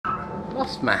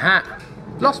Lost my hat.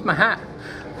 Lost my hat.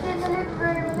 There's a little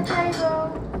room on the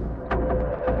table.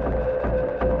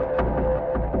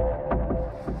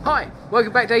 Hi,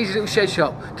 welcome back to Daisy's Little Shed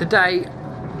Shop. Today,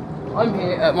 I'm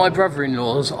here at my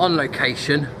brother-in-law's on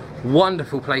location.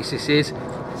 Wonderful place this is.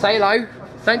 Say hello.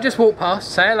 Don't just walk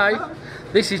past. Say hello.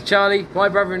 This is Charlie, my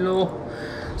brother-in-law.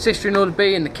 Sister-in-law to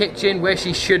be in the kitchen where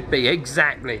she should be.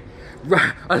 Exactly.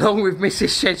 Along with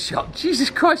Mrs. Shedshop. Jesus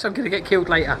Christ, I'm going to get killed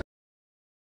later.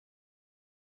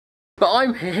 But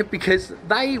I'm here because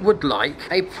they would like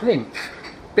a plinth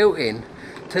built in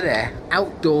to their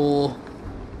outdoor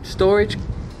storage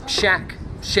shack,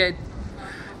 shed,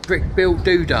 brick built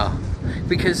doodah,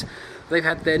 because they've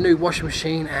had their new washing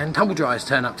machine and tumble dryers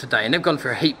turn up today, and they've gone for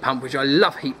a heat pump, which I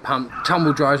love. Heat pump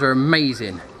tumble dryers are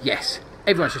amazing. Yes,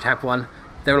 everyone should have one.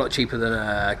 They're a lot cheaper than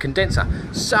a condenser.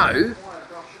 So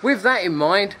with that in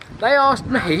mind, they asked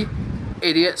me,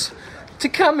 idiots, to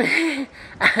come here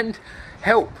and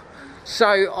help.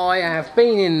 So I have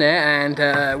been in there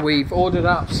and we've ordered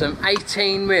up some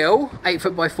 18mm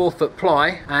 8 by 4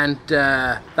 ply, and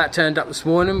that turned up this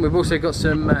morning. We've also got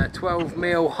some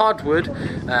 12mm hardwood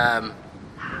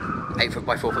 8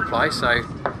 by 4 ply, so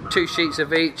 2 sheets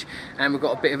of each, and we've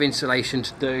got a bit of insulation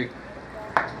to do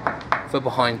for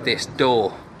behind this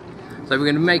door. So we're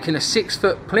going to be making a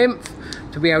 6-foot plinth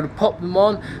to be able to pop them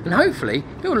on, and hopefully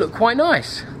it'll look quite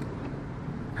nice.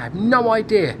 I have no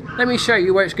idea. Let me show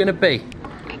you where it's going to be.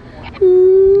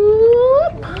 Ooh.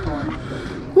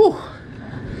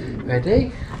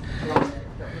 Ready?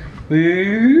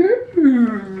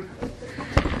 Ooh.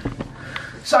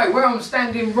 So where I'm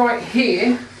standing right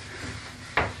here,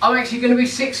 I'm actually going to be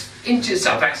 6 inches,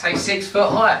 so let's say 6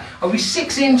 foot higher. I'll be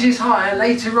 6 inches higher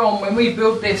later on when we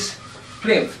build this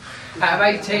plinth out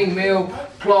of 18mm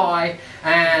ply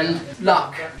and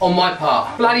luck on my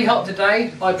part. Bloody hot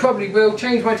today. I probably will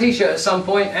change my t-shirt at some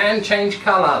point and change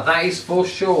colour, that is for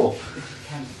sure.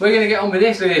 We're going to get on with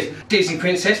this. Look at this. Disney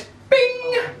princess.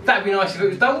 Bing! That'd be nice if it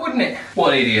was done, wouldn't it?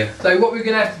 What an idiot. So what we're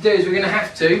going to have to do is we're going to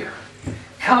have to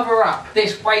cover up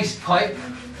this waste pipe,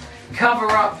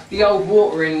 cover up the old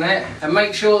water inlet, and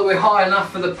make sure that we're high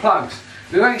enough for the plugs.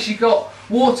 We've actually got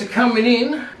water coming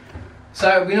in, so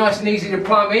it'll be nice and easy to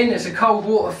plumb in. It's a cold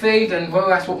water feed, and well,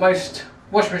 that's what most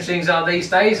washing machines are these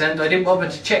days, and I didn't bother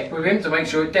to check with him to make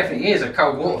sure it definitely is a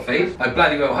cold water feed. I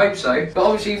bloody well hope so. But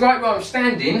obviously right where I'm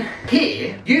standing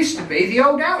here used to be the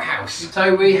old outhouse.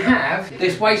 So we have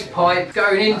this waste pipe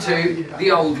going into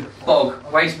the old bog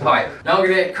waste pipe. Now I'm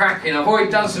going to get cracking. I've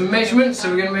already done some measurements, so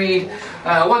we're going to be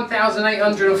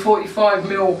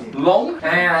 1,845mm long,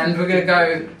 and we're going to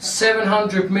go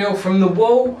 700mm from the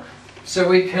wall, so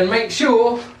we can make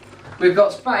sure we've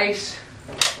got space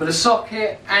with a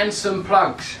socket and some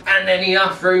plugs, and then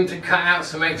enough room to cut out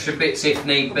some extra bits if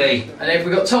need be. And if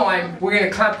we've got time, we're going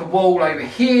to clamp the wall over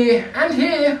here and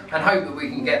hope that we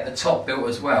can get the top built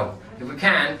as well. If we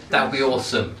can, that'll be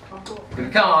awesome. If we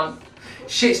can't,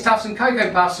 shit stuffs and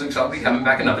Cocoa Puffs, looks like I'll be coming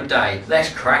back another day. Let's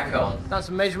crack on. Done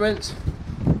some measurements.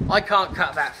 I can't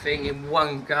cut that thing in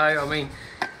one go. I mean,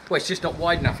 well, it's just not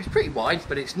wide enough. It's pretty wide,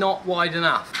 but it's not wide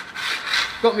enough.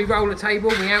 Got me roller table,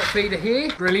 my outfeeder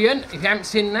here. Brilliant. If you haven't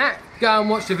seen that, go and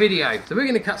watch the video. So we're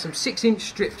going to cut some 6-inch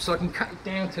strips so I can cut it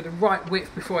down to the right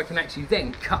width before I can actually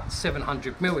then cut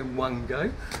 700mm in one go.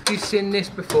 If you've seen this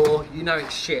before, you know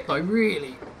it's shit. I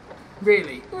really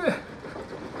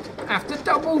have to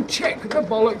double check the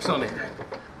bollocks on it.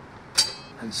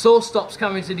 And SawStop's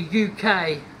coming to the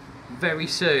UK very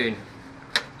soon.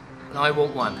 And I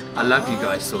want one. I love you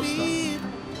guys, SawStop.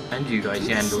 And you guys,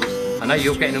 Yandles. I know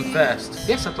you're getting them first.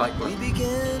 Yes, I'd like one.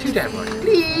 2 down one.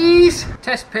 Please!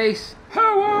 Test piece.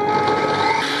 Power!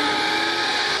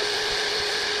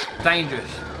 Dangerous.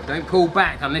 Don't pull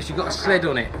back unless you've got a sled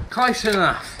on it. Close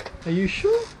enough. Are you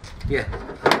sure? Yeah.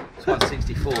 It's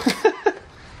 1/64.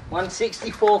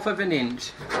 1/64 of an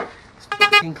inch. It's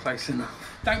fucking close enough.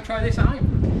 Don't try this at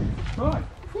home. Right.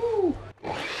 Woo.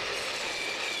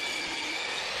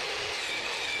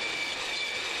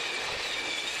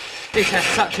 This has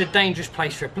such a dangerous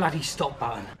place for a bloody stop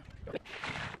button.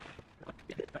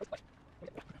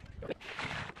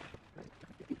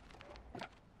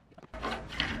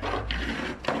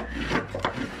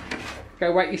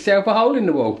 Go whack yourself a hole in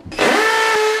the wall.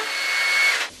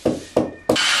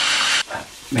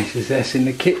 Mrs. S in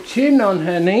the kitchen on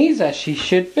her knees, as she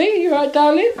should be. You right,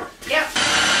 darling? Yep.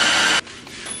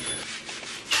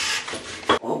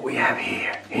 What we have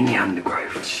here in the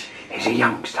undergrowth is a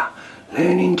youngster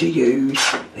learning to use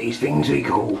these things we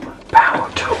call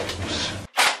power tools.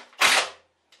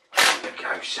 There you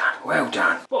go, son. Well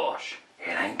done. Bosh.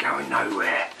 It ain't going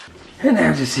nowhere. And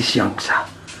how does this youngster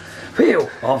feel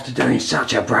after doing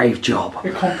such a brave job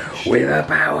with a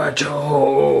power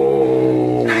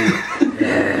tool.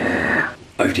 Yeah.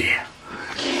 Oh dear.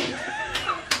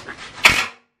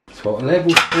 That's what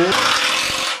level's for.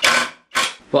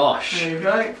 Bosh. There you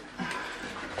go.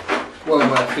 Well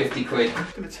worth 50 quid. I'm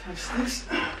gonna taste this.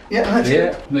 Yeah, that's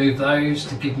good. Move those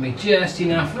to give me just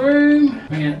enough room.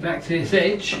 Bring it back to this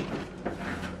edge.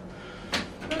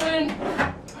 And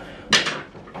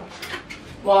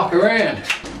walk around.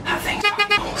 That thing's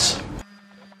fucking awesome.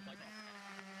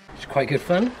 It's quite good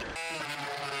fun.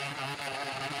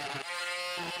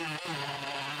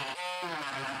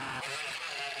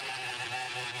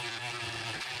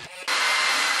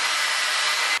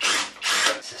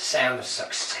 It's the sound of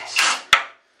success.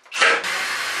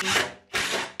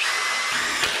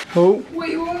 Oh.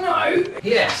 We will know.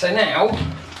 Yeah, so now,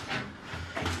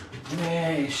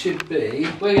 yeah, it should be.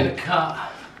 We're going to cut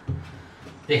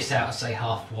this out, say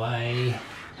halfway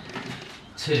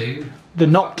to The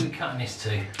knot. What are we cutting this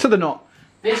to? To the knot.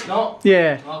 This knot?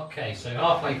 Yeah. Okay, so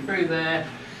halfway through there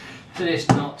to this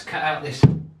knot to cut out this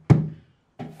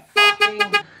fucking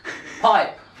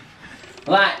pipe.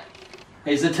 That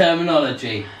is the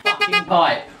terminology. Fucking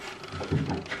pipe.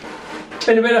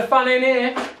 Been a bit of fun in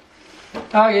here.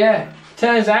 Oh yeah,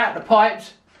 turns out the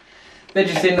pipes, they're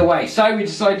just in the way. So we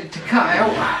decided to cut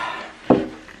out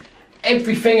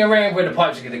everything around where the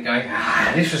pipes are going to go.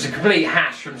 This was a complete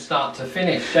hash from start to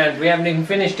finish, and we haven't even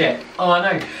finished yet. Oh I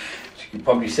know, as you can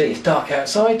probably see it's dark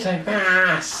outside,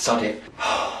 so sod it.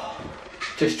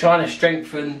 Just trying to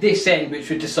strengthen this end, which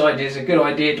we decided is a good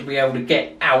idea to be able to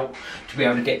get out, to be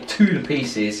able to get to the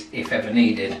pieces if ever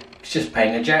needed. It's just pain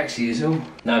in the jacksy is all.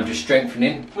 Now I'm just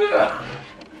strengthening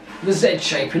the Z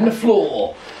shape in the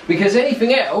floor, because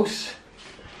anything else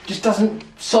just doesn't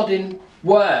sodding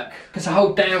work, because the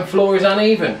whole damn floor is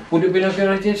uneven. Would it have been a good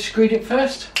idea to screed it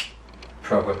first?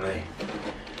 Probably.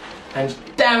 And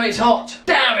damn it's hot!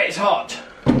 Damn it's hot!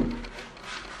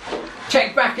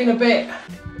 Check back in a bit.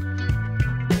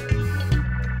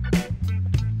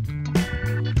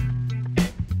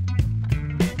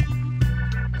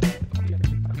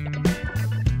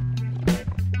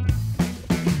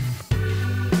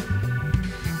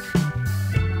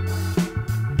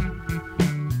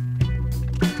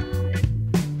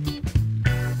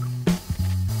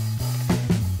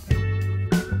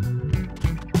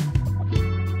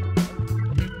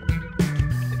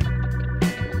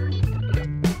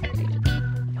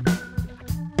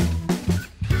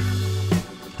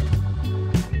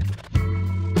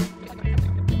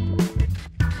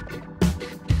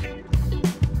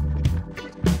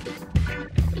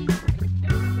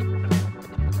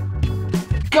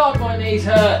 God, my knees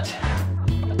hurt.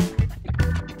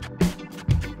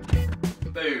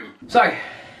 Boom. So,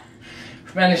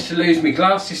 I've managed to lose my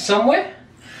glasses somewhere.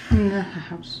 In the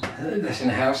house. That's in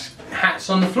the house. Hats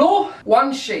on the floor.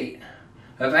 One sheet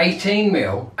of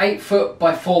 18mm, 8 foot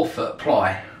by 4 foot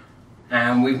ply.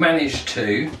 And we've managed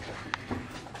to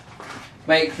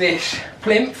make this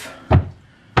plinth.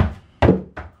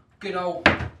 Good old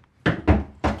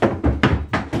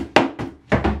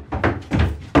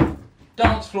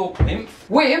dance floor plinth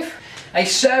with a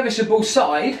serviceable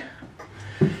side.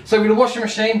 So with a washing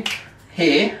machine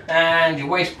here and your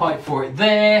waste pipe for it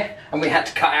there, and we had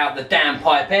to cut out the damn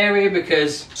pipe area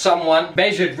because someone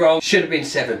measured wrong. Should have been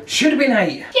 7, should have been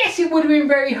 8. Yes, it would have been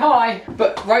very high,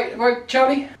 but right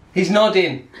Charlie? He's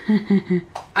nodding.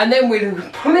 And then we'd have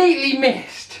completely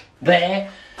missed there.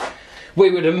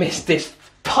 We would have missed this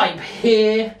pipe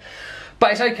here,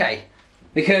 but it's okay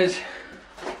because,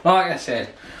 like I said,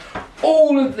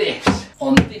 all of this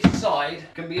on this side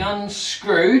can be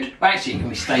unscrewed. Well, actually, it can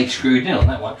be stayed screwed in on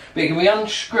that one, but it can be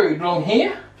unscrewed along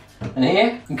here and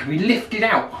here and can be lifted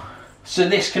out. So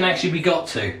this can actually be got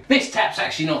to. This tap's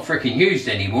actually not freaking used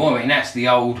anymore. I mean, that's the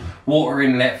old water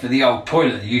inlet for the old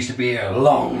toilet that used to be here a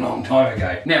long time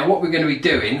ago. Now, what we're going to be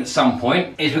doing at some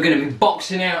point is we're going to be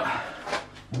boxing out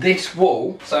this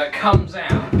wall so it comes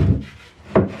out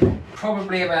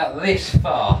probably about this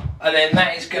far, and then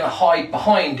that is going to hide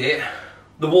behind it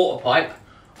the water pipe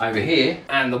over here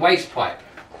and the waste pipe.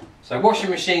 So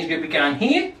washing machine's going to be going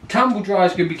here, tumble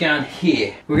dryer's going to be going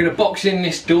here. We're going to box in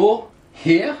this door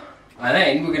here, and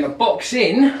then we're going to box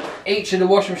in each of the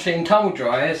washing machine tumble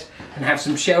dryers and have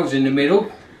some shelves in the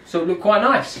middle so it look quite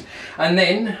nice. And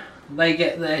then they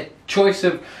get their choice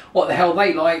of what the hell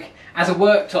they like as a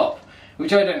worktop,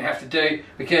 which I don't have to do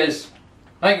because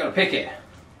I ain't going to pick it.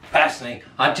 Personally,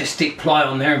 I'd just stick ply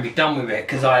on there and be done with it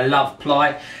because I love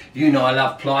ply. You know I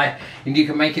love ply, and you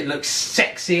can make it look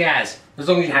sexy as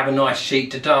long as you have a nice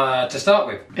sheet to start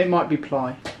with. It might be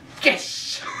ply.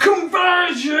 Yes!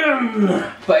 Conversion!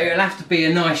 But it'll have to be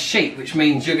a nice sheet, which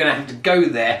means you're going to have to go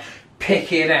there,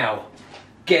 pick it out,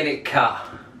 get it cut,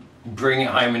 bring it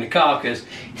home in the car, because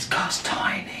his car's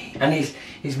tiny. And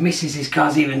his missus'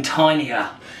 car's even tinier,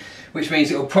 which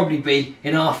means it'll probably be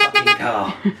in our fucking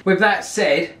car. With that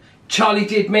said, Charlie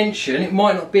did mention it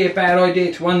might not be a bad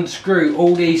idea to unscrew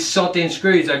all these sodding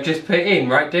screws I've just put in,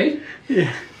 right dude?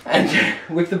 Yeah. And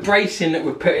with the bracing that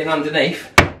we're putting underneath,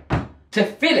 to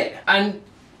fill it. And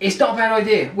it's not a bad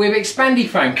idea with expandy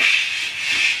frame,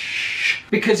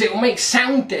 because it will make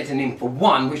sound deadening for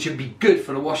one, which would be good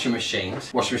for the washing machine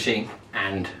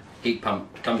and heat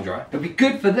pump, tumble dryer. It'll be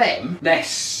good for them,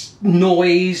 less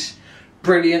noise,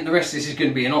 brilliant. The rest of this is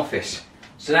going to be an office,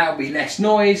 so that'll be less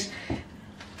noise,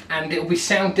 and it'll be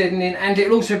sound deadening, and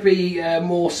it'll also be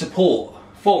more support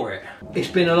for it. It's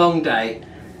been a long day,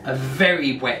 a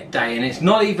very wet day, and it's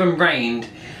not even rained.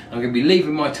 I'm going to be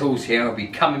leaving my tools here. I'll be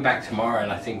coming back tomorrow, and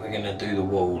I think we're going to do the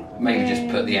wall. Maybe just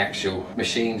put the actual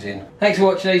machines in. Thanks for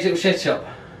watching these little shed shop.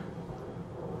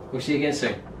 We'll see you again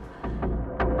soon.